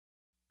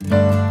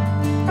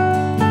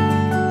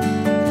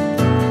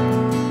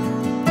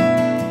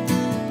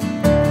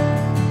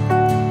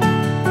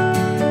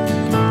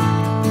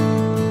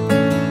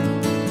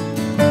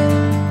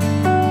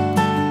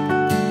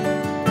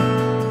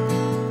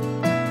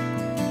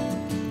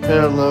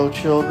Hello,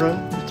 children.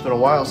 It's been a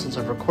while since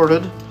I've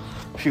recorded.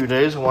 A few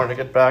days. I wanted to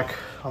get back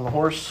on the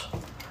horse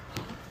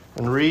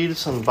and read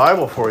some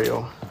Bible for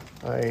you.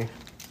 I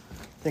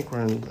think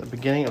we're in the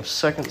beginning of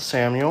 2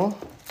 Samuel.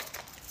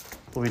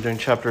 We'll be doing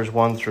chapters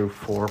 1 through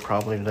 4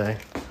 probably today.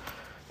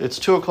 It's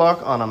 2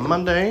 o'clock on a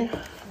Monday.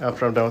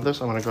 After I'm done with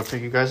this, I'm going to go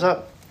pick you guys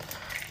up.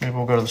 Maybe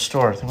we'll go to the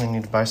store. I think we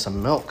need to buy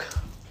some milk.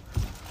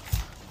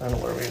 I don't know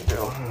what we're going to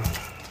do.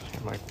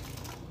 Get my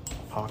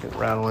pocket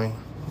rattling.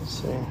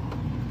 Let's see.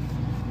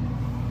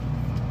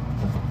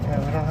 Yeah,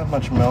 we don't have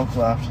much milk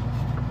left.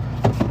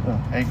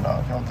 Oh,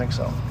 eggnog, I don't think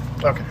so.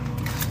 Okay.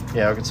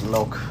 Yeah, I'll get some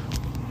milk.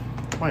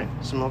 Wait,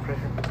 some milk right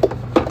here.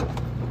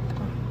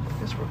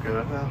 Guess we're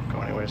good. Well,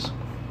 go anyways.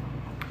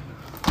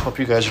 Hope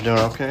you guys are doing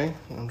okay.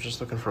 I'm just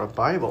looking for a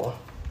Bible.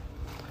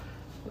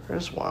 There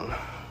is one.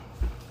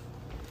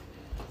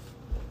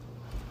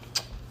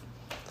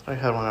 I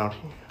had one out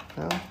here.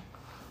 Yeah.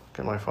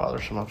 Get my father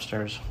from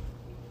upstairs.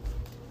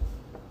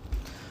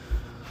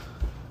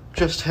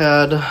 Just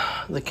had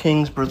the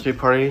King's birthday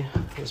party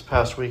this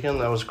past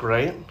weekend. That was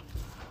great.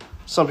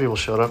 Some people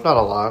showed up, not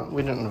a lot.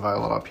 We didn't invite a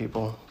lot of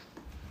people.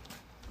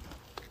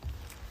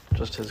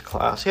 Just his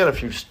class. He had a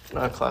few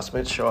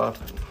classmates show up.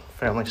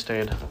 Family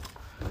stayed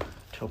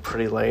till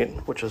pretty late,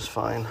 which is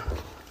fine.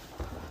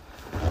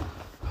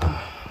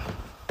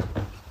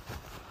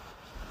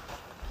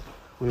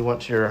 We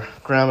went to your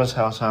grandma's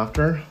house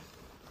after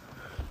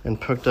and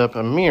picked up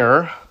a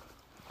mirror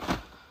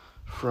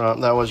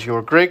that was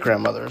your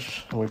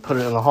great-grandmother's, and we put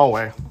it in the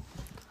hallway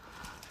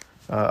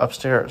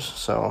upstairs.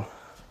 So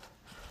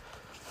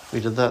we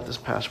did that this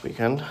past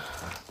weekend.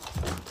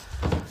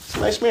 It's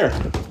a nice mirror.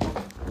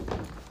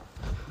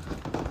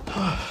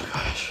 Oh,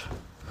 gosh.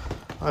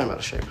 I'm out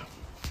of shape.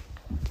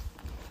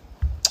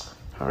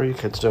 How are you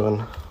kids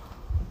doing?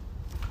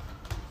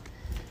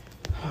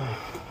 I'm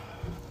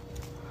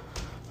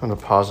going to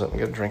pause it and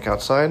get a drink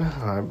outside.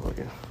 I'll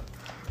be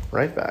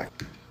right back.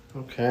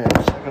 Okay,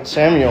 2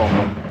 Samuel.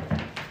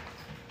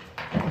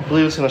 I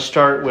believe it's going to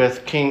start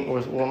with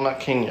not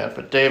King yet,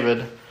 but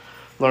David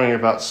learning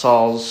about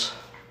Saul's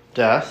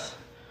death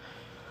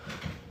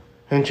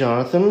and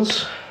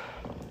Jonathan's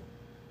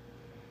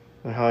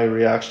and how he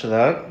reacts to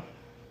that.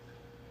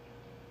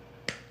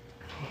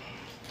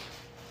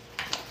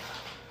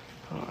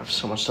 Oh, I have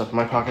so much stuff in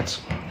my pockets.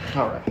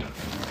 All right.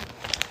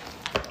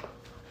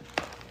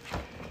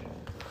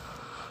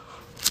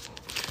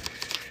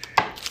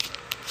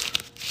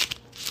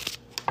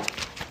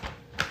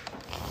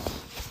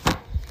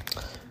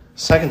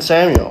 Second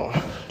Samuel,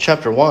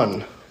 chapter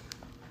 1.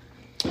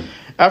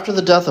 After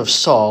the death of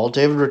Saul,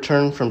 David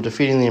returned from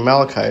defeating the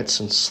Amalekites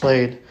and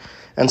stayed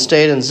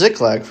in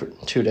Ziklag for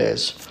 2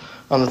 days.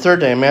 On the third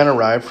day, a man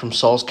arrived from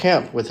Saul's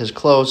camp with his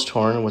clothes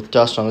torn and with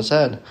dust on his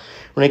head.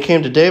 When he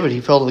came to David,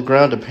 he fell to the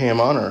ground to pay him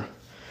honor.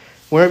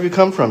 "Where have you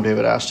come from?"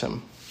 David asked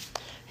him.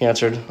 He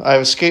answered, "I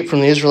have escaped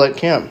from the Israelite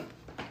camp."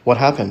 "What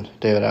happened?"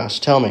 David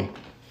asked. "Tell me."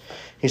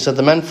 He said,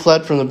 "The men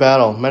fled from the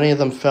battle. Many of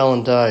them fell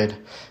and died,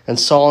 and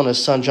Saul and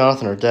his son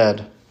Jonathan are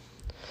dead."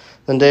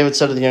 Then David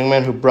said to the young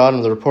man who brought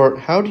him the report,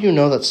 "How do you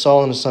know that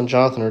Saul and his son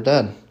Jonathan are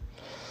dead?"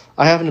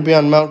 "I happened to be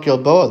on Mount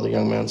Gilboa," the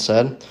young man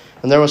said,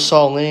 "and there was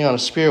Saul leaning on a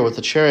spear with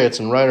the chariots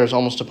and riders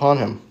almost upon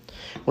him.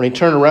 When he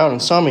turned around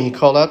and saw me, he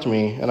called out to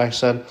me, and I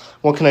said,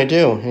 'What can I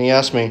do?' And he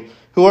asked me,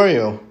 'Who are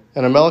you,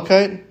 an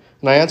Amalekite?'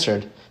 And I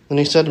answered. Then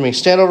he said to me,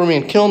 'Stand over me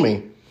and kill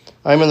me.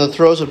 I am in the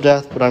throes of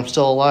death, but I'm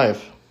still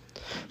alive.'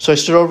 So I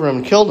stood over him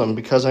and killed him,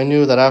 because I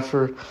knew that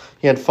after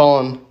he had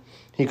fallen,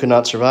 he could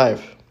not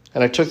survive.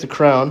 And I took the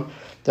crown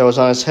that was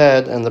on his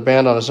head and the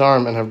band on his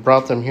arm, and have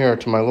brought them here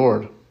to my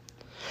lord."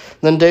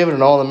 Then David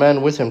and all the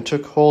men with him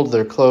took hold of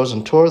their clothes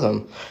and tore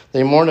them.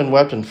 They mourned and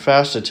wept and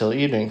fasted till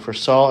evening for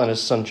Saul and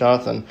his son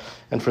Jonathan,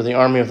 and for the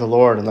army of the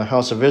Lord and the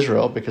house of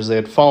Israel, because they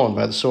had fallen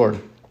by the sword.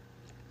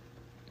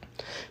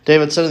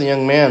 David said to the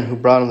young man who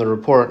brought him the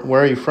report,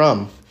 "Where are you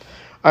from?"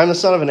 "I am the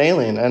son of an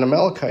alien, an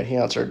Amalekite," he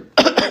answered.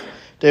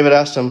 David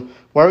asked him,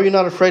 "Why were you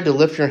not afraid to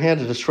lift your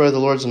hand to destroy the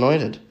Lord's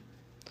anointed?"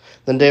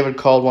 Then David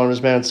called one of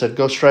his men and said,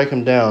 "Go strike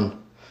him down."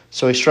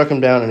 So he struck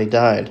him down, and he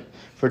died.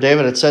 For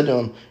David had said to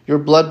him, "Your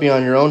blood be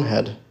on your own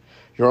head.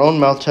 Your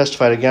own mouth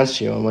testified against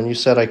you, and when you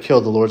said, 'I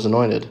killed the Lord's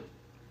anointed.'"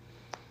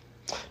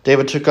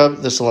 David took up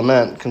this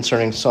lament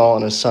concerning Saul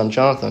and his son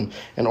Jonathan,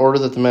 and ordered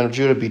that the men of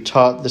Judah be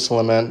taught this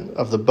lament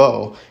of the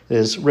bow. It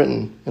is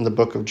written in the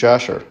book of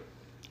Jasher.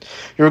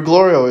 "Your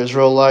glory, O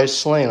Israel, lies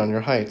slain on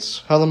your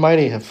heights. How the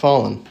mighty have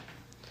fallen.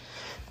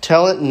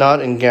 Tell it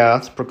not in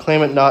Gath,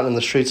 proclaim it not in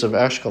the streets of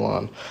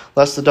Ashkelon,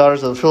 lest the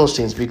daughters of the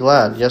Philistines be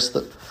glad, lest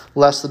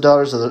the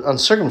daughters of the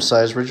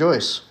uncircumcised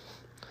rejoice.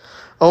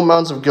 O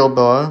mountains of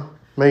Gilboa,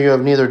 may you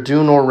have neither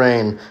dew nor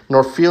rain,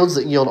 nor fields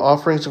that yield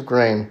offerings of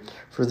grain.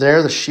 For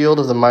there the shield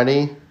of the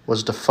mighty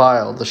was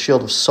defiled, the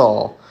shield of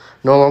Saul,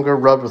 no longer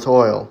rubbed with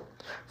oil.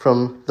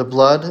 From the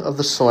blood of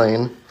the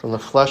slain, from the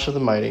flesh of the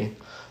mighty,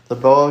 the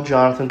bow of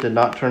Jonathan did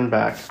not turn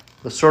back.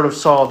 The sword of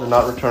Saul did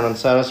not return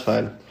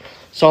unsatisfied.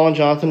 Saul and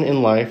Jonathan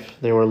in life,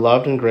 they were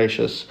loved and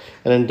gracious,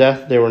 and in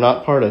death they were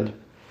not parted.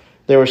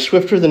 They were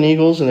swifter than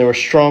eagles, and they were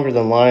stronger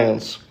than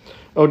lions.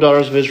 O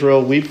daughters of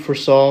Israel, weep for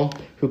Saul,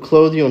 who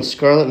clothed you in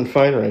scarlet and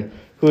finery,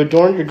 who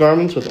adorned your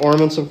garments with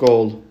ornaments of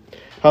gold.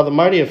 How the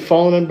mighty have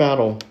fallen in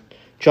battle.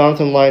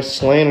 Jonathan lies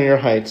slain on your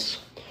heights.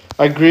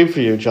 I grieve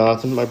for you,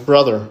 Jonathan, my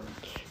brother.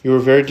 You were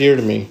very dear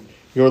to me.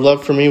 Your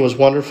love for me was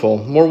wonderful,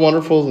 more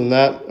wonderful than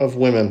that of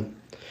women.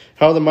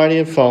 How the mighty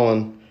have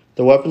fallen.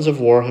 The weapons of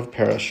war have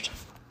perished.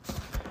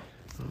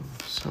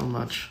 So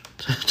much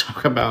to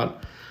talk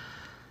about.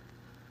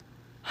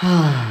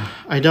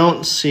 I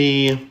don't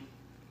see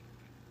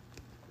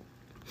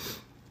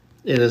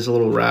it as a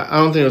little I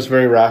don't think it was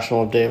very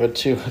rational of David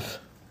to have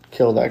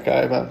killed that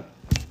guy, but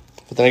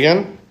then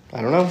again,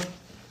 I don't know.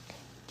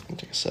 Let me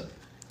take a sip.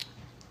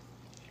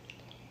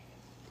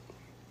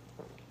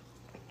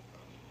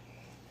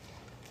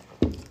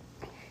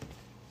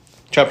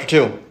 Chapter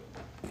 2.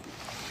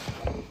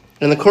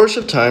 In the course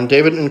of time,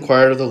 David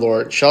inquired of the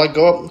Lord, "Shall I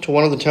go up to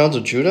one of the towns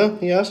of Judah?"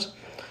 he asked.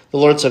 The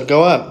Lord said,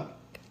 "Go up."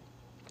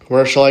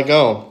 "Where shall I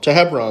go?" "To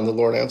Hebron," the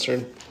Lord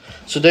answered.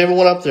 So David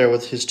went up there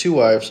with his 2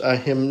 wives,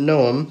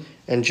 Ahinoam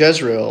and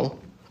Jezreel,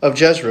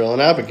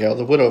 and Abigail,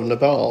 the widow of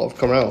Nabal of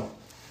Carmel.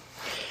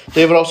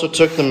 David also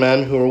took the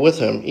men who were with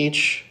him,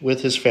 each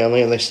with his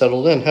family, and they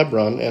settled in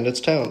Hebron and its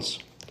towns.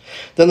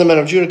 Then the men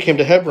of Judah came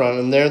to Hebron,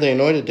 and there they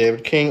anointed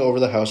David king over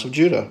the house of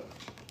Judah.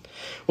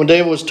 When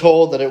David was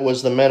told that it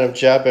was the men of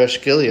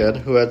Jabesh Gilead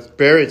who had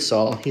buried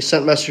Saul, he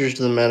sent messengers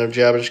to the men of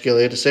Jabesh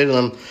Gilead to say to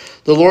them,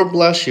 "The Lord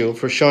bless you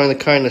for showing the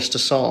kindness to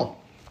Saul,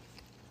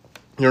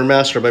 your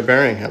master, by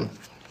burying him.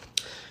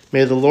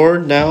 May the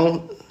Lord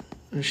now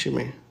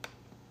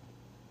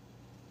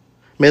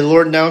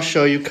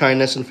show you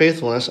kindness and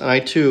faithfulness, and I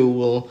too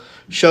will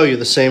show you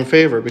the same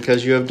favor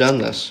because you have done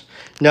this.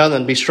 Now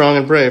then, be strong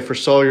and brave, for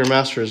Saul your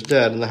master is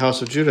dead, and the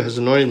house of Judah has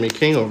anointed me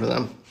king over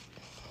them."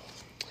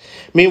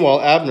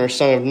 Meanwhile, Abner,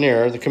 son of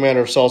Ner, the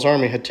commander of Saul's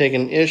army, had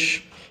taken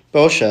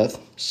Ishbosheth,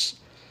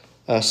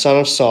 son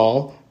of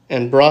Saul,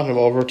 and brought him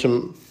over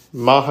to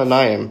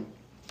Mahanaim.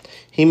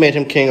 He made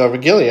him king over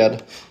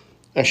Gilead,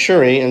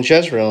 Ashuri, and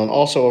Jezreel, and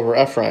also over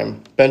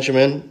Ephraim,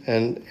 Benjamin,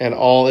 and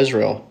all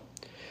Israel.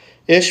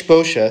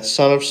 Ishbosheth,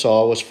 son of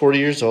Saul, was 40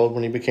 years old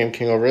when he became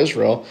king over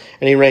Israel,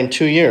 and he reigned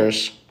 2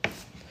 years.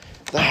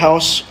 The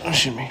house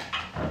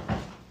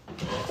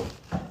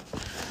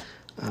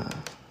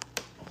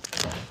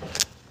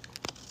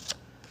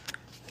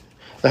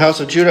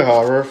of Judah,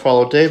 however,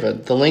 followed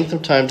David. The length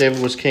of time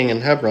David was king in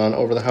Hebron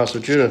over the house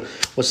of Judah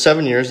was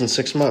 7 years and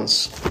 6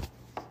 months.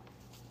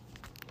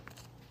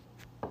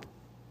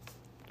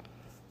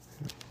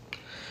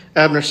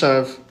 Abner, son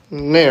of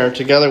Ner,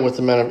 together with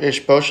the men of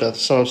Ishbosheth,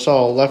 son of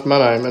Saul, left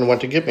Mahanaim and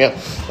went to Gibeah.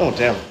 Oh,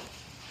 damn.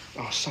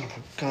 Oh, son of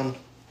a gun.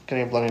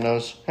 Getting a bloody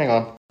nose. Hang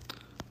on.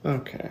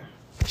 Okay.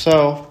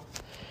 So,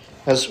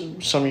 as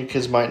some of you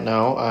kids might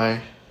know,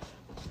 I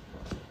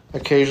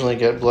occasionally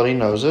get bloody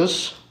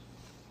noses.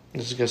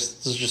 This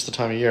is just the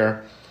time of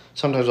year.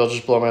 Sometimes I'll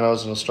just blow my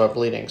nose and it'll start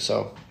bleeding,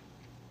 so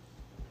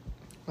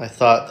I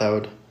thought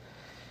that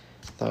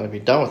I'd be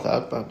done with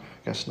that, but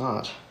I guess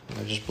not.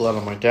 I just bled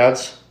on my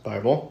dad's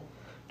Bible,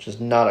 which is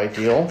not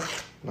ideal,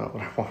 not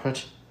what I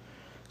wanted.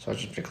 So I've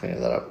just been cleaning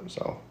that up,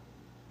 so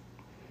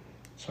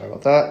sorry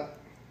about that.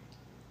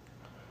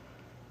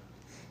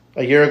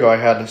 A year ago I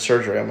had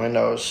surgery on my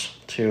nose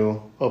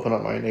to open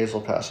up my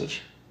nasal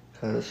passage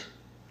because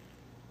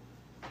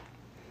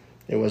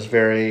it was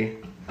very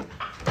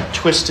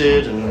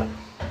twisted and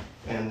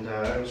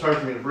it was hard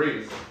for me to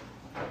breathe.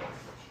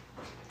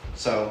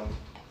 So,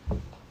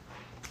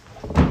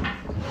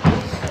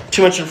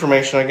 too much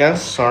information, I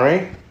guess.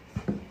 Sorry.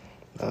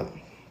 I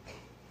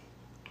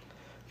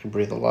can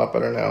breathe a lot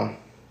better now.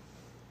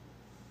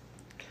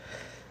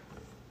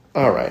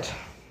 All right.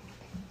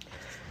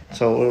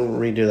 So we'll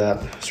redo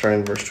that,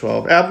 starting in verse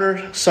 12.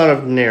 Abner, son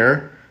of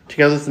Ner,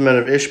 together with the men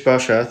of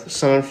Ishbosheth,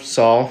 son of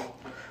Saul,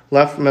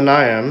 left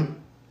Mahanaim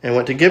and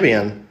went to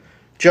Gibeon.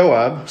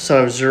 Joab,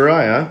 son of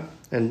Zeruiah,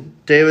 and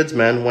David's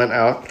men went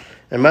out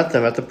and met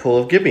them at the pool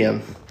of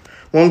Gibeon.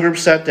 One group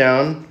sat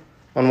down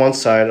on one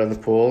side of the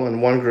pool,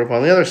 and one group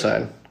on the other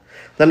side.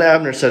 Then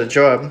Abner said to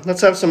Joab,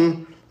 "Let's have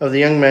some of the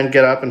young men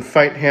get up and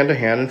fight hand to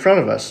hand in front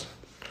of us."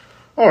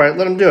 "All right,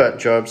 let them do it,"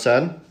 Joab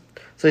said.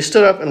 So they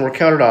stood up and were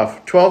counted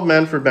off, 12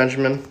 men for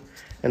Benjamin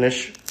and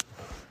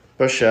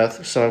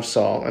Ishbosheth, son of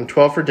Saul, and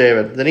 12 for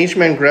David. Then each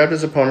man grabbed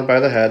his opponent by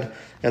the head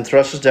and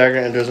thrust his dagger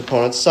into his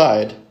opponent's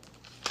side.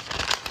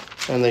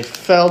 And they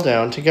fell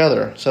down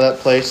together. So that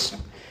place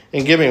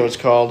in Gibeon was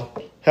called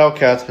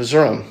Helkath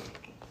Hazurim.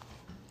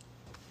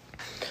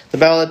 The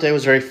battle that day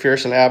was very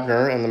fierce, and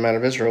Abner and the men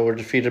of Israel were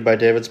defeated by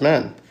David's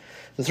men.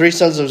 The 3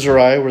 sons of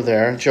Zeruiah were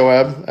there,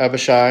 Joab,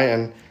 Abishai,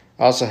 and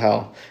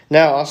Asahel.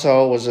 Now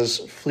Asahel was as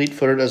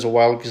fleet-footed as a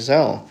wild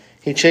gazelle.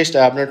 He chased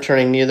Abner,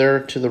 turning neither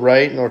to the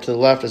right nor to the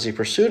left as he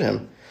pursued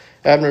him.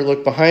 Abner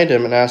looked behind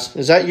him and asked,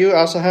 "Is that you,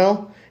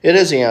 Asahel?" "It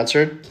is," he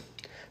answered.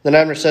 Then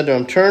Abner said to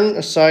him, "Turn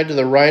aside to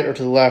the right or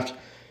to the left.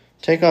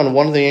 Take on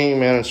one of the young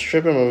men and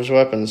strip him of his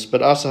weapons."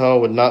 But Asahel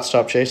would not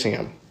stop chasing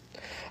him.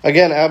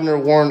 Again Abner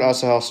warned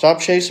Asahel, "Stop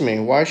chasing me.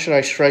 Why should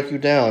I strike you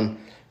down?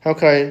 How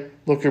could I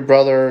look your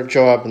brother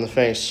Joab in the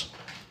face?"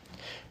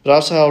 But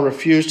Asahel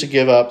refused to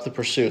give up the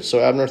pursuit, so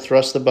Abner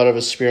thrust the butt of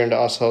his spear into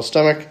Asahel's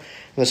stomach,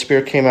 and the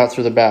spear came out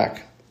through the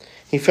back.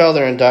 He fell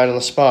there and died on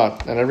the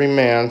spot, and every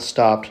man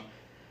stopped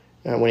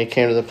when he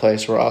came to the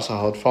place where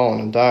Asahel had fallen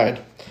and died.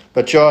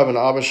 But Joab and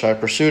Abishai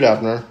pursued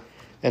Abner,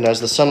 and as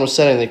the sun was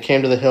setting, they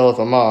came to the hill of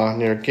Ammah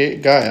near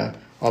Giah,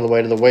 on the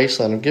way to the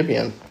wasteland of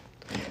Gibeon.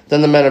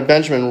 Then the men of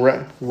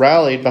Benjamin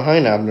rallied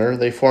behind Abner.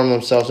 They formed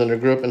themselves into a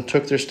group and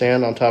took their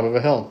stand on top of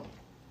a hill.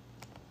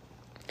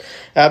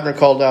 Abner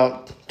called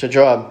out to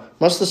Joab,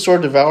 "Must the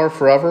sword devour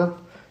forever?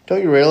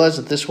 Don't you realize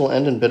that this will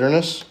end in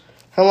bitterness?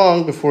 How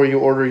long before you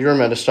order your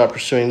men to stop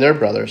pursuing their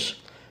brothers?"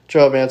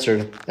 Joab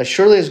answered, "As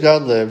surely as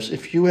God lives,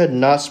 if you had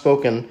not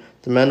spoken,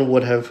 the men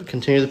would have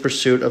continued the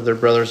pursuit of their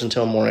brothers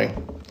until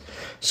morning."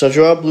 So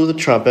Joab blew the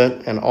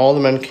trumpet, and all the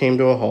men came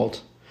to a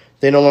halt.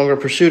 They no longer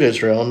pursued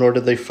Israel, nor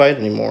did they fight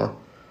any more.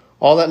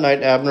 All that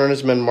night Abner and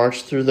his men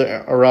marched through the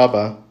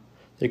Arabah.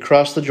 They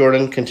crossed the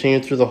Jordan,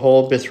 continued through the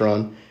whole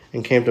Bithron,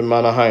 and came to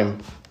Mahanaim.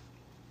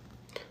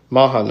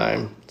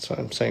 So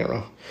I'm saying it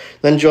wrong.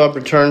 Then Joab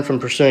returned from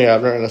pursuing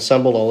Abner and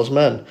assembled all his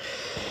men.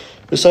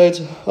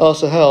 Besides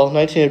Asahel,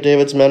 19 of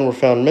David's men were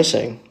found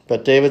missing,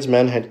 but David's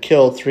men had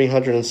killed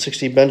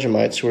 360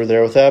 Benjamites who were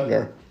there with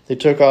Abner. They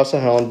took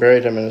Asahel and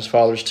buried him in his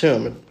father's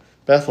tomb at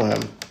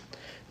Bethlehem.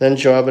 Then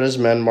Joab and his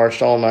men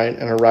marched all night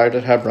and arrived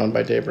at Hebron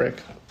by daybreak.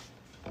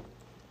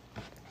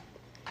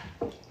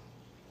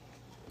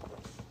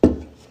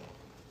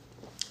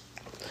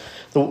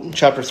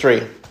 Chapter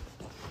 3.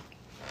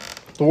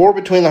 The war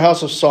between the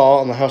house of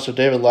Saul and the house of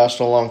David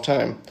lasted a long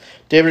time.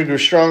 David grew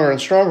stronger and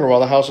stronger, while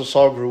the house of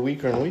Saul grew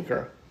weaker and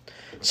weaker.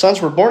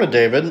 Sons were born to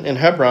David. In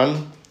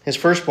Hebron, his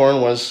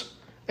firstborn was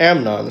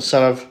Amnon, the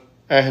son of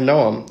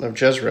Ahinoam of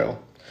Jezreel.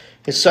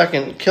 His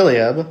second,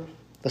 Chileab,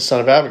 the son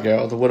of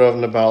Abigail, the widow of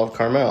Nabal of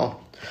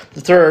Carmel.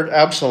 The third,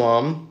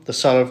 Absalom, the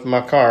son of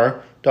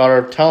Machir, daughter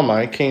of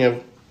Talmai, king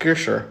of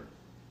Geshur.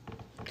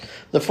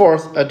 The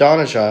fourth,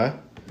 Adonijah,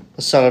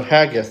 the son of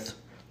Haggith.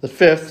 The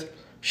fifth,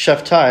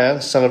 Shephatiah,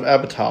 the son of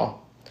Abital.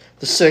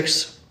 The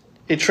sixth,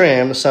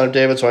 Etraim, the son of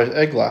David's wife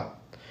Eglah.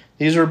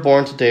 These were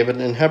born to David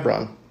in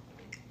Hebron.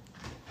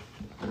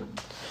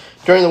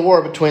 During the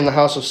war between the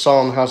house of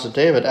Saul and the house of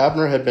David,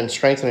 Abner had been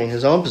strengthening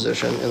his own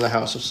position in the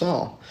house of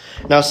Saul.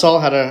 Now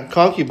Saul had a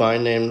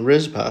concubine named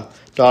Rizpah,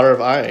 daughter of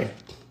Aiah.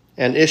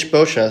 And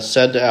Ishbosheth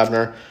said to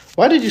Abner,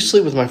 "Why did you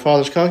sleep with my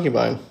father's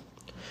concubine?"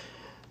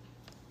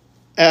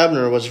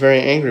 Abner was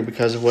very angry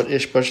because of what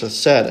Ishbosheth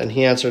said, and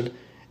he answered,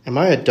 "Am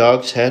I a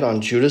dog's head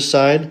on Judah's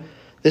side?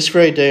 This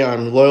very day I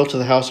am loyal to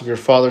the house of your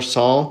father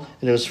Saul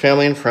and to his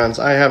family and friends.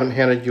 I haven't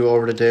handed you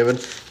over to David.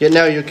 Yet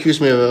now you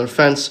accuse me of an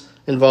offense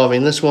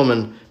involving this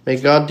woman. May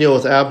God deal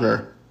with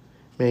Abner,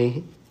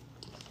 may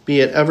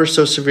be it ever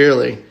so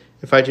severely,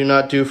 if I do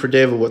not do for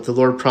David what the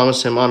Lord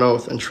promised him on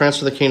oath, and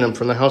transfer the kingdom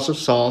from the house of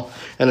Saul,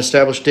 and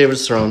establish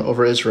David's throne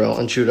over Israel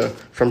and Judah,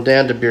 from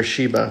Dan to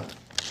Beersheba."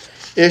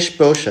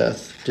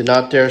 Ishbosheth did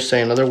not dare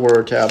say another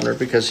word to Abner,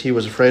 because he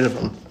was afraid of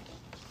him.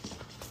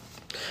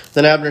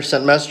 Then Abner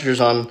sent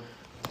messengers on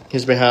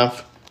his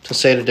behalf to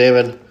say to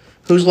David,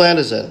 "Whose land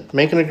is it?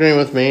 Make an agreement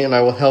with me, and I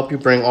will help you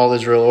bring all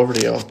Israel over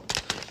to you."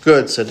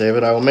 "Good," said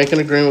David, "I will make an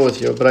agreement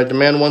with you, but I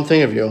demand one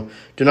thing of you.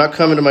 Do not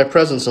come into my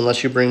presence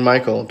unless you bring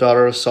Michal,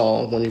 daughter of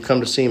Saul, when you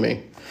come to see me."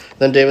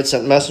 Then David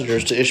sent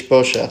messengers to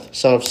Ishbosheth,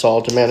 son of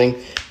Saul, demanding,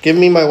 "Give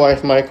me my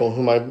wife Michal,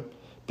 whom I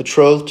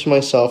betrothed to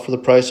myself for the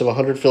price of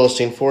 100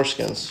 Philistine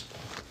foreskins."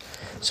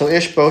 So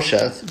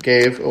Ishbosheth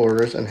gave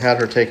orders and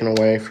had her taken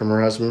away from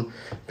her husband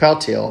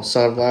Paltiel,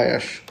 son of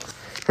Laish.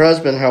 Her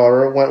husband,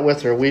 however, went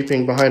with her,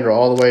 weeping behind her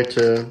all the way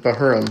to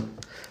Bahurim.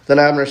 Then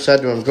Abner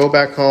said to him, "Go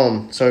back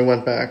home." So he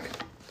went back.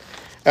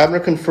 Abner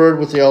conferred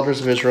with the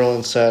elders of Israel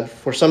and said,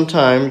 "For some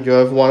time you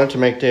have wanted to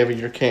make David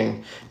your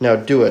king. Now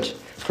do it.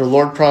 For the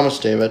Lord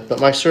promised David, 'But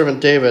my servant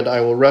David,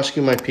 I will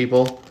rescue my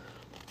people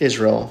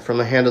Israel from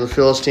the hand of the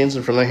Philistines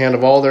and from the hand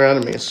of all their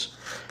enemies.'"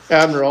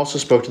 Abner also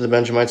spoke to the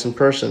Benjamites in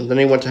person. Then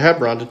he went to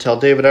Hebron to tell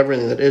David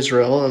everything that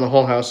Israel and the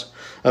whole house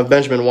of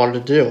Benjamin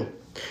wanted to do.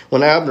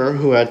 When Abner,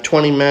 who had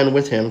 20 men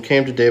with him,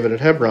 came to David at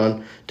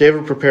Hebron,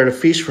 David prepared a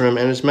feast for him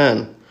and his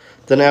men.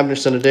 Then Abner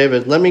said to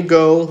David, "Let me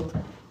go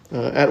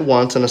at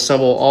once and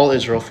assemble all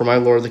Israel for my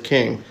lord the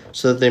king,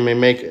 so that they may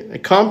make a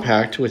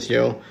compact with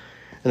you,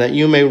 and that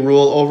you may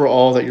rule over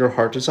all that your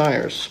heart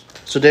desires."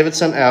 So David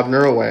sent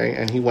Abner away,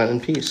 and he went in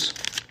peace.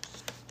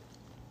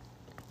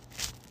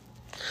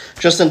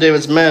 Just then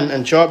David's men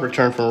and Joab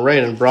returned from a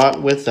raid and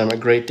brought with them a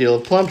great deal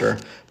of plunder.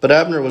 But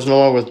Abner was no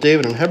longer with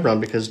David in Hebron,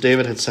 because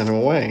David had sent him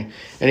away,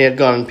 and he had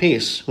gone in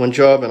peace. When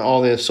Joab and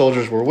all the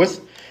soldiers were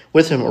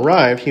with him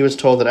arrived, he was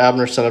told that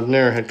Abner son of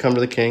Ner had come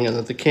to the king, and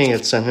that the king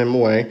had sent him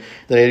away,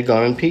 that he had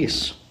gone in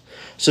peace.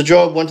 So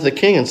Joab went to the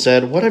king and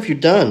said, "What have you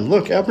done?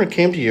 Look, Abner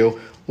came to you.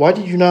 Why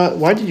did you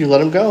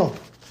let him go?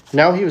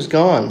 Now he was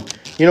gone.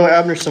 You know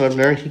Abner son of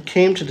Ner, he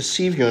came to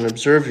deceive you and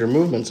observe your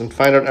movements and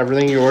find out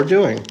everything you are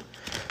doing."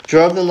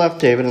 Joab then left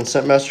David and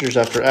sent messengers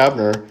after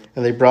Abner,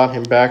 and they brought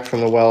him back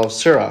from the well of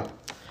Sirah.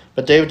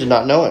 But David did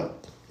not know it.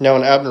 Now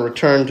when Abner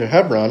returned to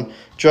Hebron,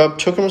 Joab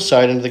took him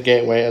aside into the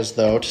gateway as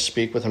though to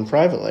speak with him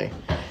privately,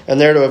 and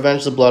there to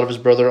avenge the blood of his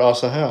brother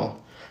Asahel.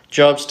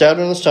 Joab stabbed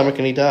him in the stomach,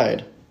 and he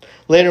died.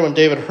 Later, when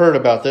David heard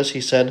about this, he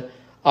said,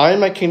 I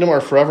and my kingdom are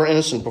forever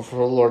innocent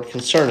before the Lord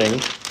concerning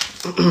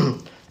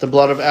the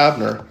blood of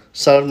Abner,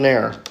 son of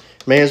Ner.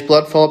 May his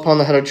blood fall upon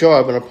the head of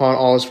Joab and upon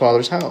all his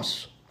father's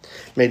house.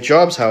 May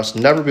Joab's house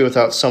never be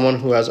without someone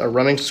who has a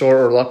running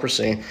sore or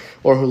leprosy,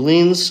 or who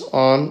leans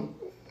on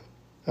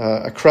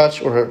a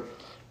crutch,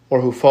 or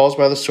who falls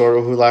by the sword,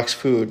 or who lacks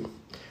food.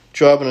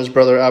 Joab and his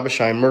brother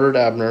Abishai murdered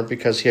Abner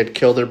because he had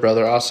killed their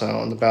brother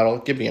Asahel in the battle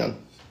of Gibeon.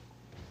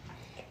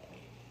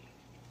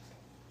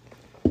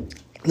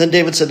 Then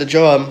David said to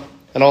Joab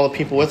and all the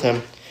people with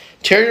him,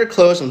 Tear your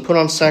clothes and put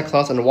on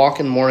sackcloth and walk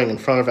in mourning in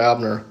front of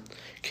Abner.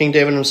 King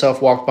David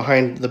himself walked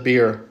behind the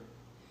bier.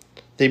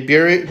 They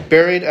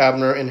buried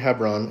Abner in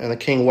Hebron, and the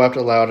king wept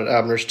aloud at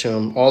Abner's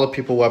tomb. All the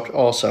people wept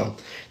also.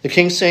 The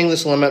king sang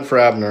this lament for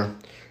Abner.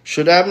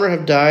 Should Abner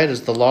have died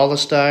as the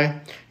lawless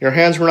die? Your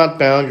hands were not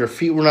bound, your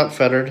feet were not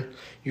fettered.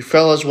 You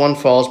fell as one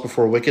falls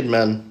before wicked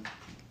men.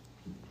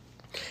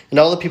 And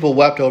all the people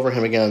wept over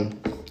him again.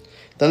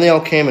 Then they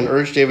all came and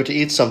urged David to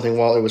eat something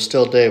while it was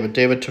still day. But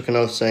David took an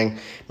oath, saying,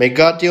 May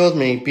God deal with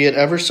me, be it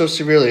ever so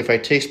severely, if I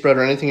taste bread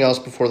or anything else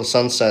before the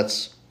sun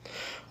sets.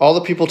 All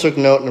the people took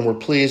note and were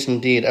pleased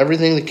indeed.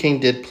 Everything the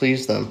king did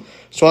pleased them.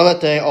 So on that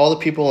day all the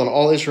people and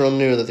all Israel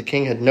knew that the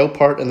king had no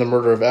part in the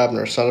murder of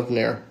Abner, son of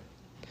Ner.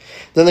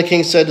 Then the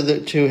king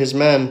said to his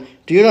men,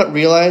 Do you not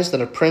realize that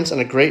a prince and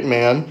a great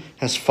man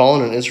has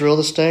fallen in Israel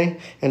this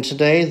day? And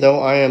today, though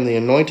I am the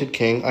anointed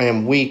king, I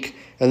am weak,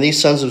 and these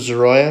sons of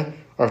Zeruiah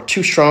are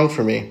too strong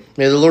for me.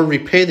 May the Lord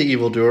repay the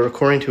evildoer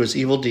according to his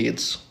evil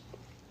deeds.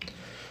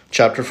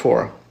 Chapter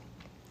 4.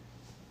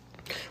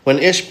 When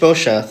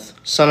Ishbosheth,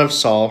 son of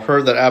Saul,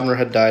 heard that Abner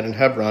had died in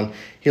Hebron,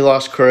 he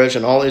lost courage,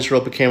 and all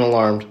Israel became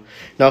alarmed.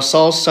 Now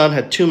Saul's son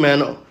had 2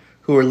 men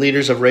who were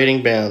leaders of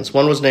raiding bands.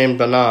 One was named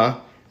Baanah,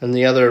 and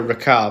the other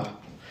Rechab.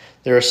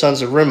 They were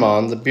sons of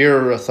Rimmon, the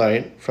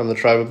Beerothite, from the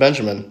tribe of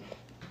Benjamin.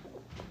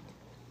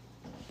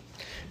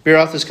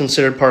 Beeroth is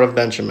considered part of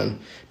Benjamin,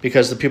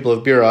 because the people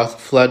of Beeroth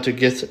fled to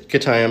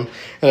Gittaim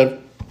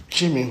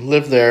and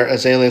live there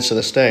as aliens to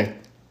this day.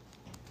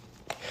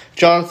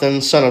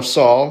 Jonathan, son of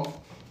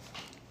Saul,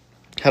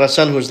 had a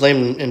son who was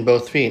lame in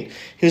both feet.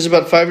 He was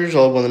about 5 years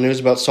old when the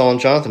news about Saul and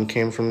Jonathan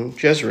came from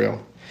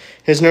Jezreel.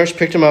 His nurse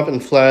picked him up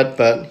and fled,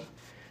 but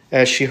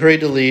as she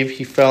hurried to leave,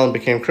 he fell and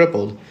became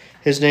crippled.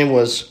 His name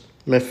was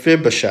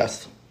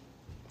Mephibosheth.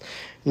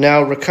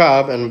 Now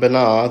Rechab and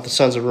Baanah, the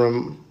sons of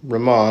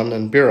Rimmon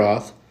and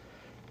Beeroth,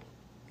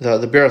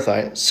 the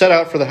Beerothite, set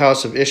out for the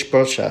house of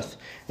Ishbosheth.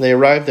 And they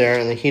arrived there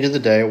in the heat of the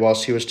day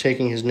whilst he was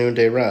taking his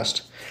noonday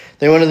rest.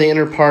 They went in the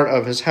inner part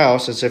of his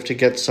house as if to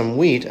get some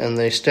wheat, and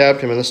they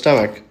stabbed him in the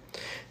stomach.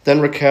 Then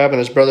Rechab and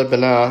his brother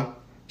Baanah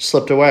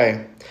slipped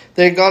away.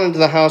 They had gone into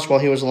the house while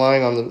he was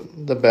lying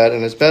on the bed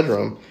in his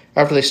bedroom.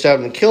 After they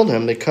stabbed and killed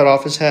him, they cut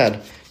off his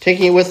head.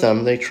 Taking it with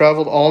them, they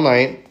traveled all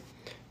night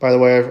by the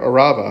way of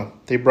Arabah.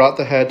 They brought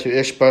the head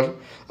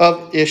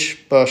of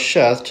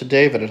Ishbosheth to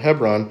David at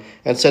Hebron,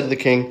 and said to the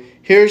king,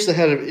 Here is the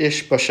head of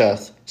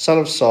Ishbosheth, son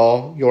of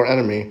Saul, your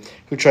enemy,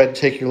 who tried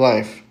to take your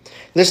life.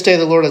 This day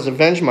the Lord has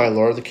avenged my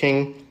lord, the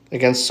king,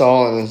 against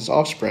Saul and his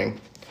offspring.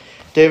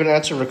 David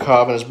answered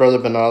Rechab and his brother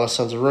Baanah, the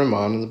sons of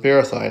Rimmon and the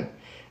Beerothite,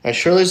 As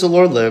surely as the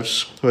Lord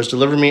lives, who has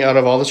delivered me out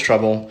of all this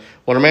trouble,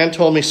 when a man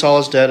told me Saul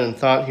is dead and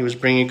thought he was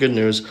bringing good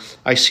news,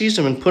 I seized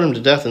him and put him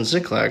to death in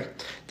Ziklag.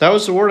 That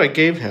was the word I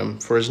gave him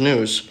for his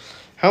news.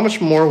 How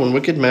much more when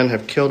wicked men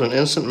have killed an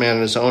innocent man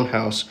in his own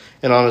house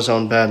and on his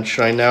own bed,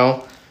 should I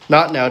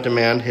not now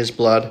demand his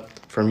blood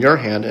from your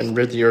hand and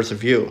rid the earth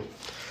of you?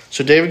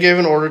 So David gave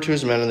an order to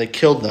his men, and they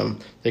killed them.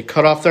 They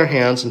cut off their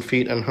hands and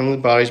feet and hung the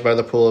bodies by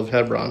the pool of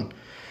Hebron.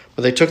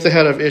 But they took the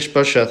head of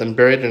Ishbosheth and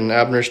buried it in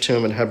Abner's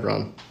tomb at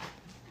Hebron.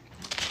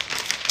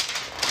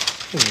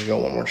 Here we go,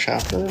 one more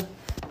chapter.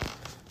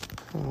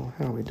 Oh,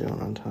 how are we doing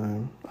on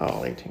time?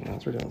 Oh, 18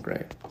 minutes. We're doing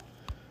great.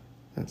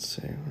 Let's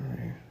see. Where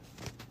are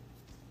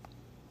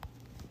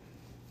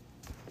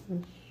we?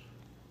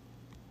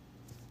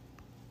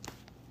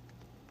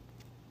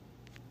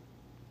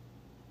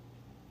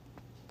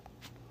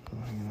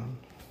 Hang on.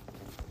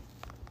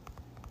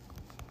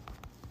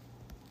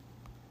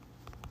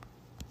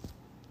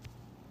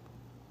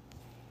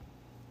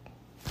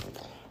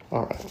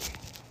 All right.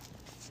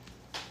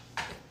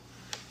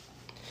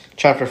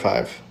 Chapter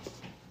 5.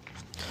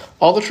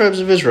 All the tribes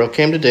of Israel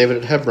came to David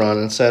at Hebron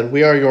and said,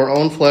 We are your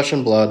own flesh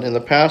and blood. In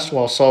the past,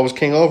 while Saul was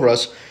king over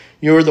us,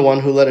 you were the one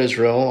who led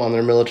Israel on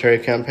their military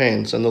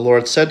campaigns. And the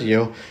Lord said to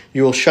you,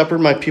 You will shepherd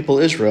my people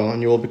Israel,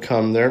 and you will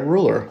become their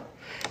ruler.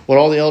 When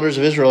all the elders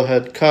of Israel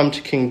had come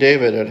to King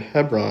David at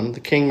Hebron, the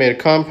king made a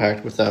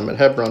compact with them at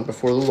Hebron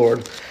before the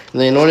Lord,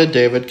 and they anointed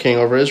David king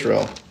over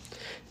Israel.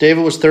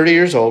 David was 30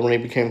 years old when he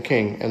became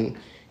king, and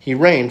he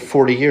reigned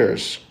 40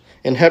 years.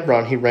 In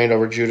Hebron he reigned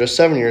over Judah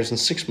 7 years and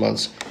 6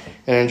 months,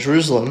 and in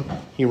Jerusalem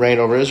he reigned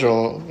over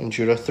Israel and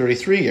Judah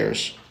 33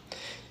 years.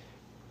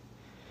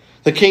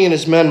 The king and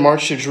his men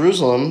marched to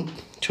Jerusalem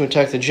to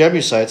attack the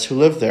Jebusites who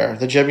lived there.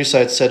 The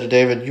Jebusites said to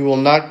David, "You will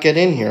not get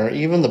in here.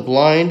 Even the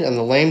blind and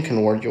the lame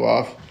can ward you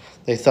off."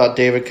 They thought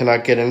David could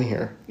not get in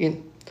here.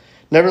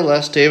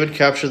 Nevertheless, David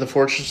captured the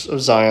fortress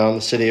of Zion,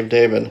 the city of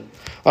David.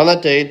 On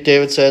that day,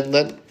 David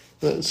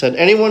said,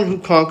 "Anyone who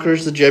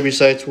conquers the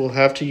Jebusites will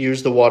have to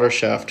use the water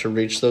shaft to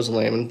reach those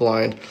lame and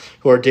blind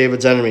who are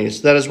David's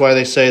enemies. That is why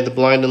they say the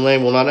blind and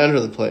lame will not enter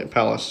the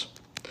palace."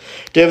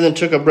 David then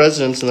took up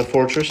residence in the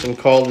fortress and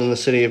called it the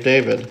city of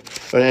David.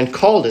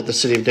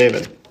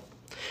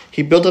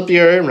 He built up the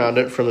area around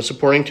it from the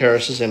supporting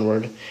terraces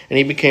inward, and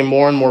he became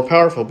more and more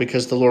powerful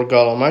because the Lord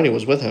God Almighty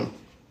was with him.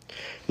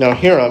 Now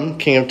Hiram,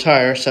 king of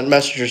Tyre, sent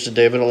messengers to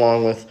David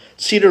along with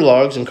cedar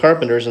logs and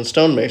carpenters and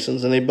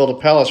stonemasons, and they built a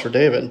palace for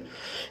David.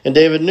 And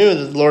David knew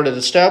that the Lord had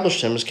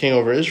established him as king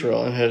over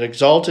Israel and had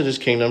exalted his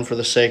kingdom for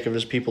the sake of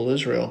his people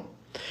Israel.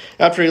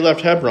 After he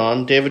left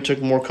Hebron, David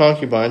took more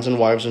concubines and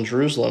wives in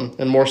Jerusalem,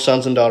 and more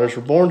sons and daughters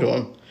were born to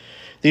him.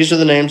 These are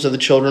the names of the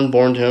children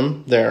born to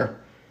him there: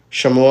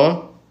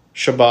 Shammua,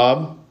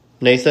 Shabab,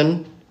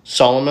 Nathan,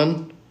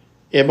 Solomon,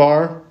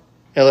 Ibar,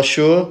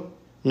 Elishua,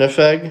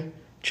 Nepheg,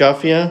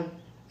 Japhia,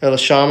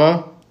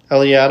 Elishama,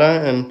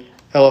 Eliada, and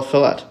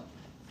Eliphelet.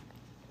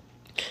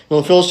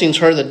 When the Philistines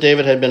heard that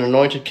David had been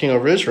anointed king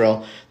over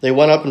Israel, they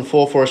went up in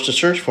full force to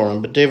search for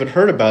him. But David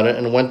heard about it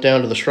and went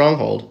down to the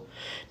stronghold.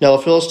 Now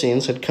the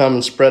Philistines had come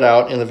and spread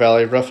out in the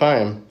valley of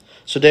Rephaim.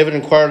 So David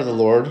inquired of the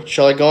Lord,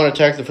 "Shall I go and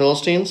attack the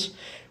Philistines?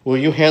 Will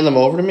you hand them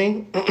over to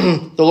me?"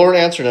 The Lord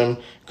answered him,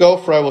 "Go,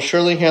 for I will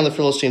surely hand the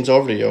Philistines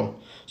over to you."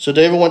 So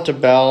David went to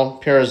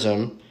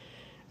Baal-perazim,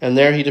 and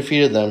there he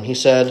defeated them. He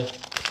said,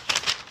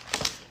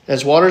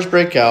 "As waters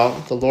break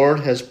out, the Lord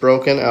has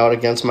broken out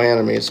against my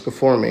enemies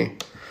before me."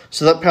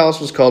 So that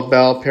palace was called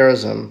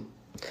Baal-perazim.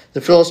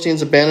 The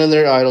Philistines abandoned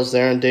their idols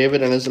there, and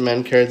David and his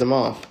men carried them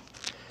off.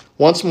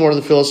 Once more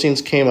the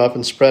Philistines came up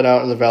and spread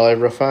out in the valley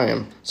of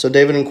Rephaim. So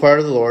David inquired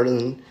of the Lord,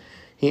 and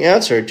he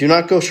answered, "Do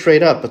not go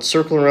straight up, but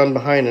circle around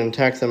behind and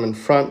attack them in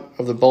front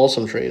of the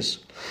balsam trees.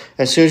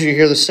 As soon as you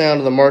hear the sound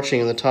of the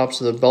marching in the tops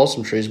of the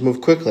balsam trees,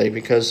 move quickly,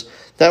 because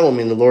that will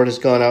mean the Lord has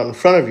gone out in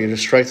front of you to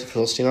strike the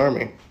Philistine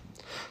army."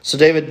 So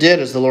David did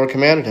as the Lord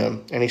commanded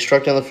him, and he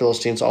struck down the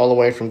Philistines all the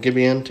way from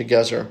Gibeon to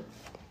Gezer.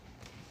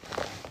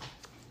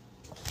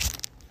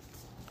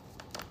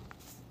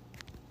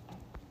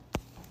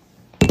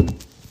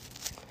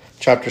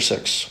 Chapter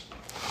 6.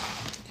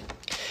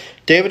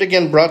 David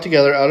again brought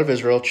together out of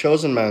Israel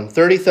chosen men,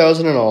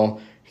 30,000 in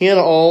all. He and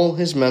all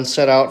his men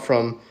set out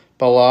from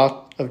Baalah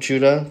of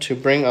Judah to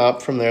bring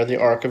up from there the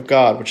ark of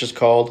God, which is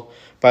called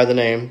by the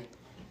name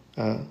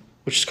of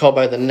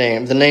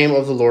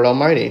the Lord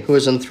Almighty, who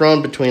is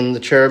enthroned between the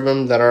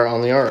cherubim that are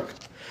on the ark.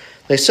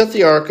 They set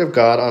the ark of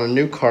God on a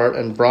new cart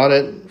and brought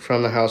it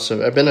from the house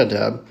of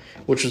Abinadab,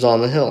 which was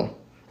on the hill.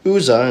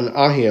 Uzzah and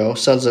Ahio,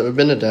 sons of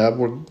Abinadab,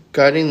 were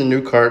guiding the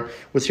new cart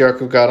with the ark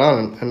of God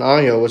on it, and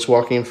Ahio was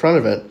walking in front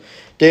of it.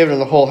 David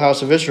and the whole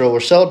house of Israel were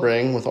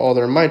celebrating with all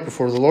their might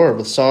before the Lord,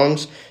 with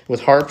songs,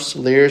 with harps,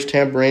 lyres,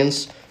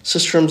 tambourines,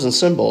 sistrums, and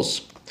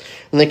cymbals.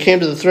 When they came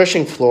to the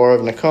threshing floor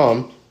of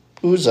Nacon,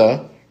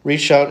 Uzzah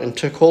reached out and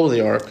took hold of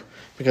the ark,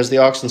 because the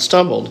oxen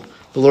stumbled.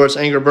 The Lord's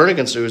anger burned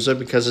against Uzzah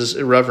because of his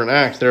irreverent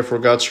act. Therefore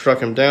God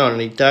struck him down,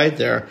 and he died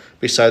there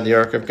beside the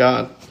ark of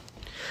God.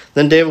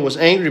 Then David was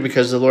angry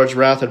because the Lord's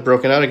wrath had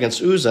broken out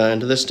against Uzzah,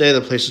 and to this day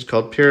the place is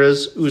called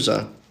Perez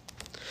Uzzah.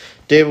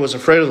 David was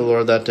afraid of the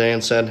Lord that day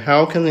and said,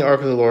 "How can the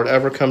ark of the Lord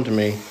ever come to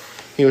me?"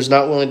 He was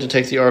not willing to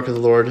take the ark of the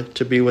Lord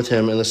to be with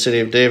him in the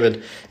city of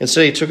David.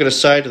 Instead, he took it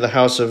aside to the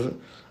house of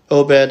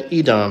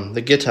Obed-Edom,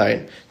 the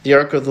Gittite. The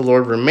ark of the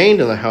Lord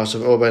remained in the house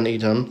of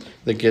Obed-Edom,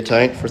 the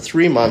Gittite, for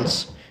 3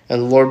 months,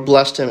 and the Lord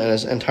blessed him and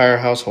his entire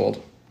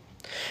household.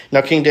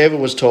 Now King David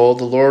was told,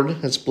 "The Lord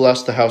has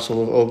blessed the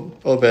household of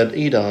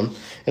Obed-Edom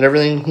and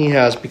everything he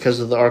has because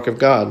of the ark of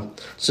God."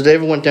 So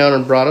David went down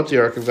and brought up the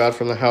ark of God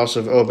from the house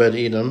of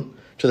Obed-Edom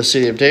to the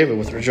city of David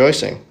with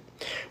rejoicing.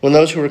 When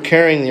those who were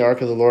carrying the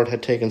ark of the Lord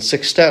had taken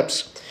 6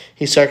 steps,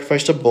 he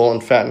sacrificed a bull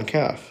and fattened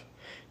calf.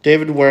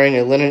 David, wearing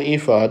a linen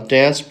ephod,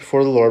 danced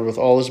before the Lord with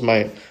all his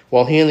might,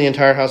 while he and the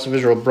entire house of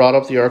Israel brought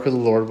up the ark of the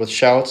Lord with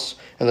shouts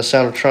and the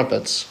sound of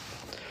trumpets.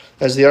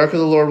 As the ark of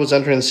the Lord was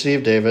entering the city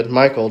of David,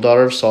 Michal,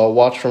 daughter of Saul,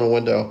 watched from a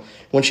window.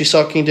 When she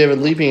saw King David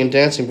leaping and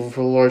dancing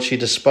before the Lord, she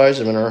despised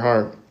him in her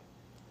heart.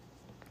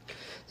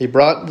 They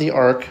brought the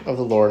ark of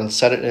the Lord and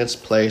set it in its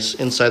place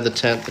inside the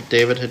tent that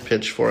David had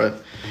pitched for it.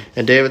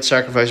 And David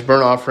sacrificed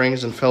burnt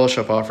offerings and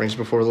fellowship offerings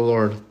before the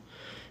Lord.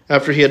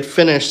 After he had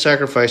finished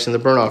sacrificing the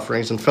burnt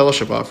offerings and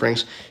fellowship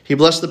offerings, he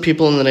blessed the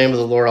people in the name of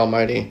the Lord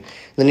Almighty.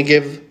 Then he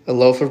gave a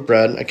loaf of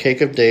bread, a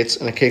cake of dates,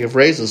 and a cake of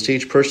raisins to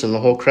each person in the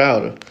whole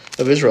crowd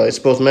of Israelites,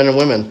 both men and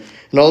women,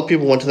 and all the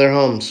people went to their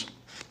homes.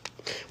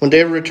 When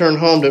David returned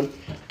home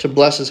to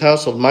bless his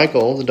household,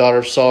 Michal, the daughter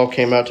of Saul,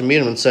 came out to meet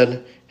him and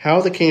said,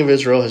 "How the king of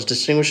Israel has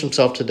distinguished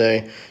himself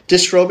today,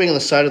 disrobing in the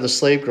sight of the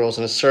slave girls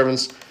and his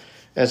servants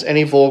as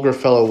any vulgar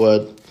fellow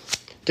would."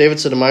 David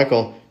said to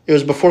Michal, "It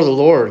was before the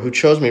Lord who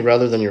chose me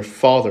rather than your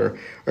father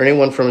or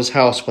anyone from his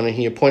house when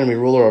he appointed me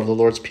ruler over the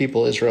Lord's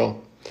people,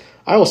 Israel.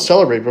 I will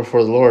celebrate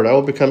before the Lord. I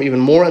will become even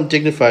more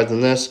undignified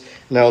than this,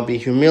 and I will be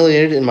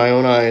humiliated in my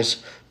own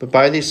eyes. But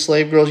by these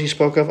slave girls you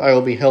spoke of, I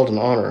will be held in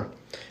honor.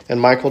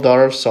 And Michal,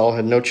 daughter of Saul,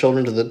 had no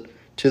children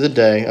to the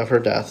day of her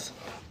death.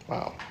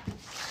 Wow.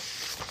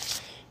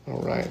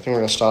 All right, I think we're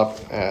going to stop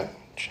at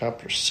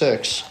chapter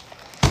 6.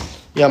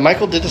 Yeah,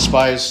 Michal did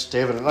despise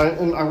David,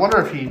 and I wonder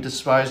if he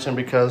despised him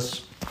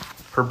because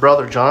her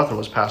brother Jonathan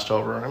was passed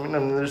over. I mean,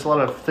 there's a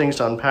lot of things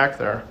to unpack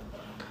there.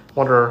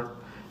 Wonder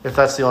if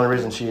that's the only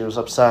reason she was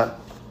upset.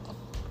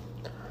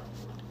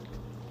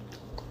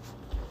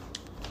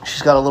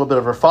 She's got a little bit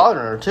of her father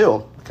in her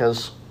too,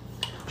 because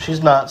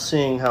she's not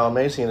seeing how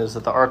amazing it is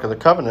that the Ark of the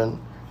Covenant,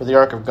 or the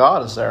Ark of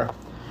God, is there.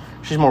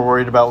 She's more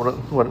worried about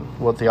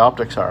what the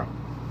optics are.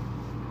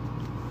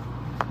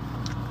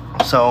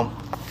 So,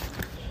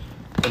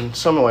 in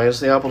some ways,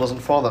 the apple doesn't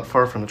fall that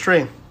far from the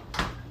tree.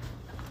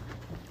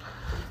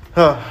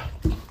 I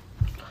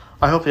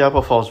hope the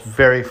apple falls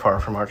very far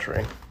from our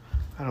tree.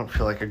 I don't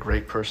feel like a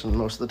great person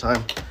most of the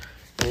time.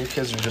 And you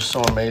kids are just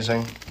so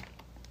amazing.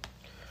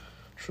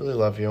 Truly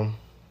love you.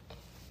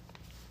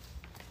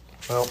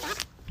 Well,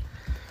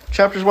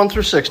 chapters 1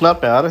 through 6,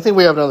 not bad. I think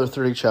we have another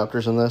 30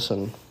 chapters in this.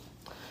 And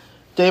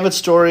David's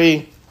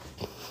story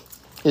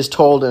is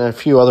told in a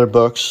few other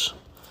books.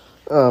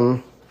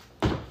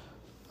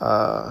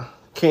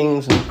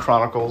 Kings and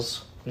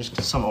Chronicles. There's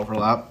some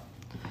overlap.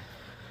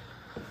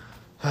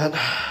 But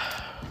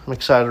I'm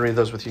excited to read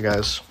those with you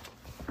guys.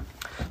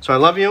 So I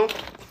love you.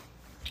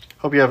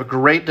 Hope you have a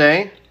great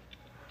day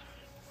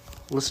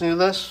listening to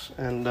this.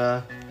 And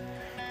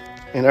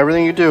in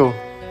everything you do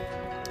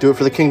it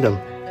for the kingdom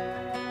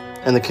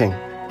and the king.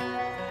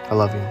 I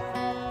love you.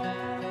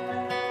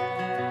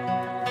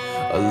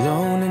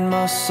 Alone in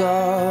my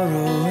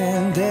sorrow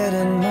and dead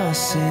in my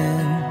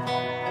sin,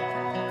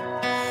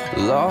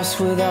 lost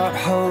without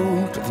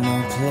hope, with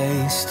no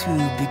place to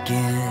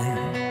begin.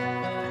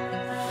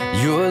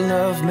 Your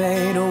love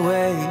made a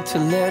way to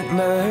let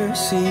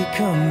mercy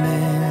come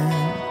in.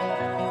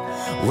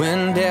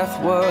 When death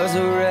was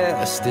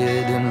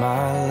arrested and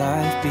my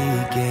life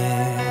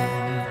began,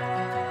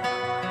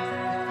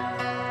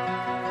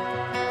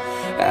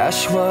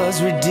 ash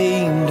was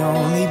redeemed,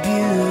 only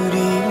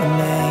beauty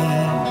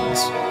remains,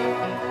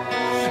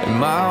 and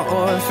my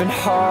orphan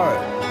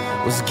heart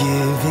was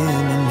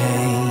given a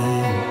name.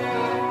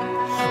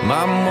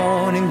 My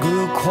mourning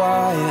grew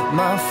quiet,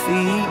 my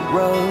feet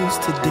rose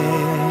to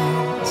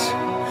dance.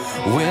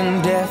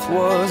 When death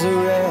was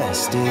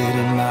arrested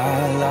and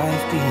my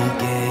life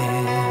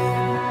began.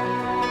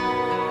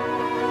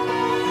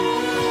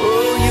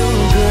 Oh, your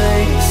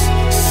grace,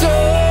 so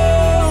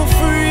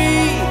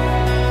free,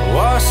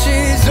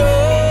 washes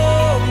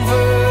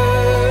over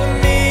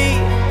me.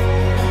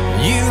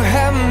 You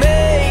have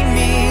made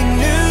me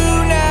new,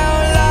 now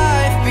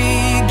life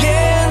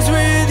begins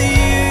with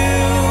you.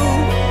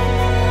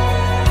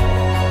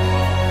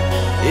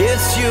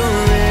 It's your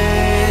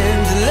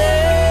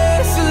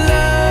endless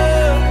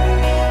love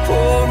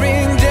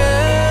pouring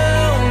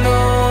down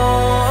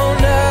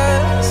on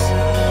us.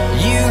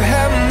 You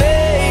have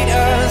made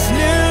us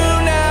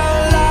new, now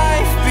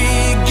life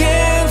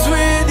begins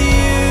with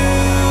you.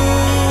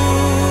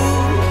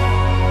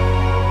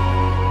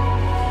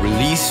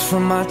 Released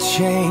from my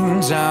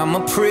chains, I'm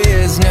a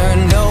prisoner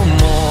no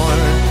more.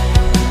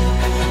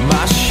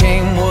 My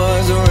shame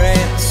was a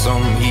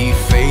ransom he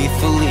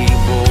faithfully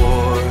bore.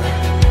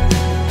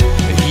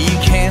 He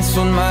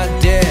canceled my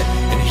debt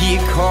and he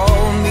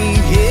called me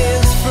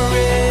his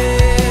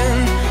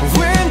friend.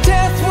 When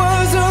death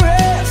was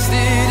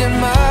arrested and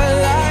my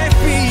life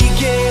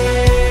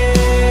began.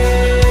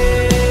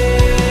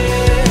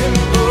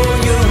 Oh,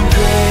 your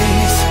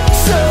grace,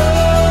 so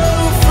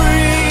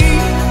free,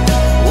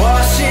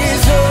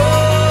 washes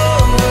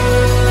over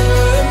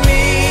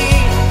me.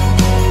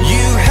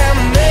 You have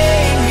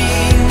made me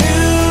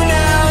new,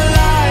 now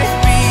life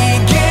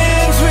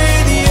begins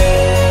with you.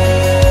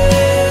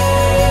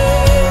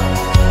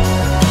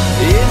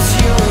 It's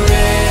your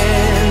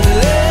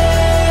endless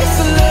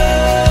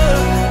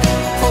love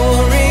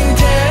pouring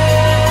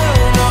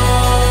down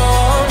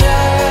on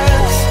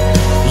us.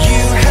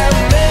 You have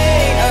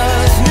made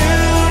us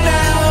new,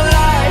 now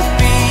life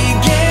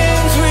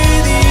begins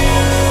with you.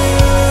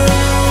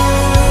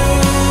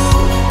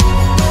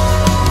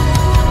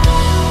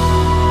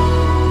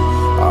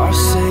 Our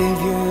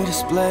Savior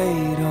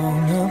displayed on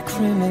a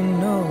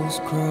criminal's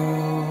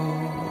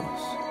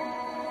cross.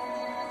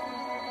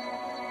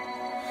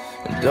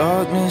 And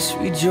darkness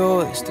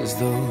rejoiced as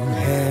though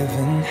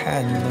heaven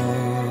had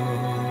lost.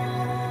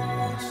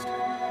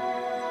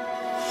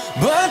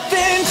 But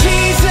then